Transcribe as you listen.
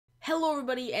Hello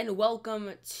everybody and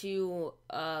welcome to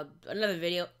another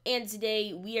video, and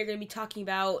today we are going to be talking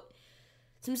about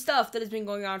some stuff that has been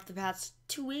going on for the past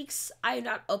 2 weeks. I have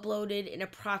not uploaded in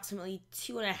approximately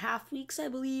 2.5 weeks, I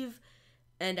believe,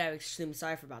 and I'm extremely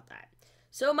sorry about that.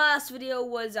 So my last video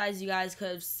was, as you guys could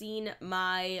have seen,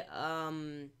 my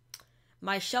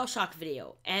my shell shock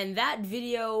video, and that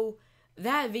video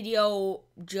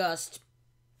just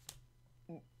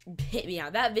hit me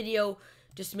out. That video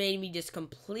just made me just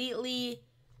completely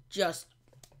just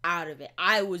out of it.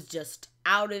 I was just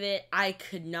out of it. I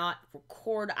could not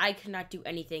record. I could not do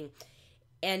anything.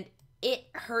 And it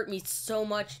hurt me so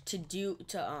much it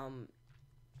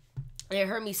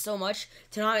hurt me so much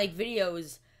to not make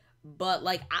videos. But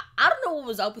like I don't know what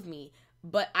was up with me,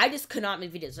 but I just could not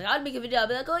make videos. Like I'd make a video, I'd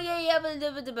be like, oh yeah,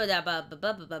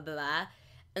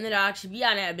 and then I'd actually be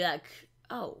on it, I'd be like,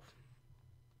 oh,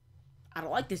 I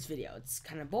don't like this video. It's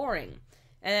kind of boring.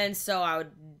 And so I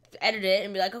would edit it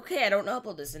and be like, okay, I don't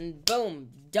upload this. And boom,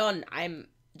 done. I'm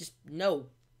just, no.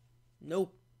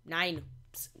 9.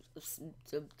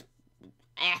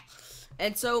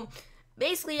 And so,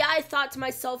 basically, I thought to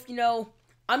myself,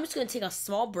 I'm just going to take a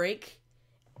small break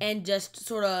and just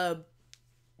sort of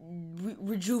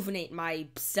rejuvenate my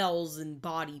cells and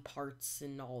body parts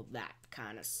and all that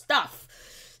kind of stuff.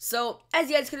 So, as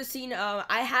you guys could have seen,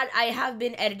 I have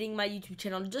been editing my YouTube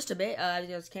channel just a bit. As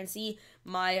you guys can see,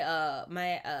 my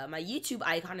my YouTube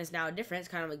icon is now different. It's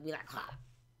kind of like me, like,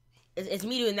 it's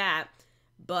me doing that,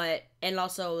 but and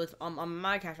also it's on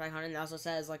my cash icon, and it also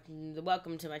says like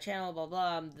welcome to my channel, blah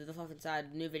blah. The fucking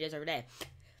side, new videos every day.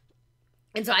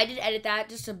 And so I did edit that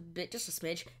just a bit, just a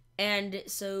smidge, and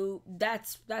so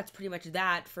that's pretty much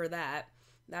that for that.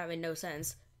 That made no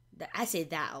sense. I say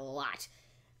that a lot.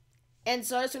 And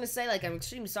so I was going to say, like, I'm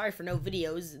extremely sorry for no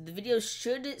videos. The videos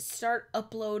should start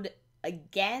upload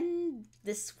again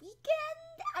this weekend.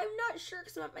 I'm not sure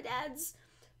because I'm at my dad's.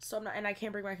 So I'm not, and I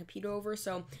can't bring my computer over.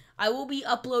 So I will be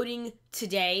uploading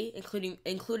today,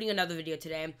 including another video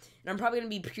today. And I'm probably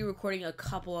going to be pre-recording a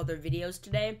couple other videos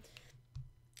today.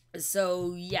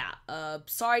 So yeah,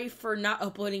 sorry for not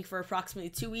uploading for approximately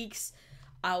 2 weeks.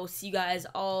 I will see you guys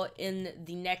all in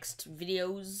the next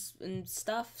videos and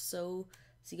stuff. So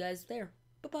see you guys there.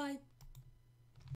 Bye-bye.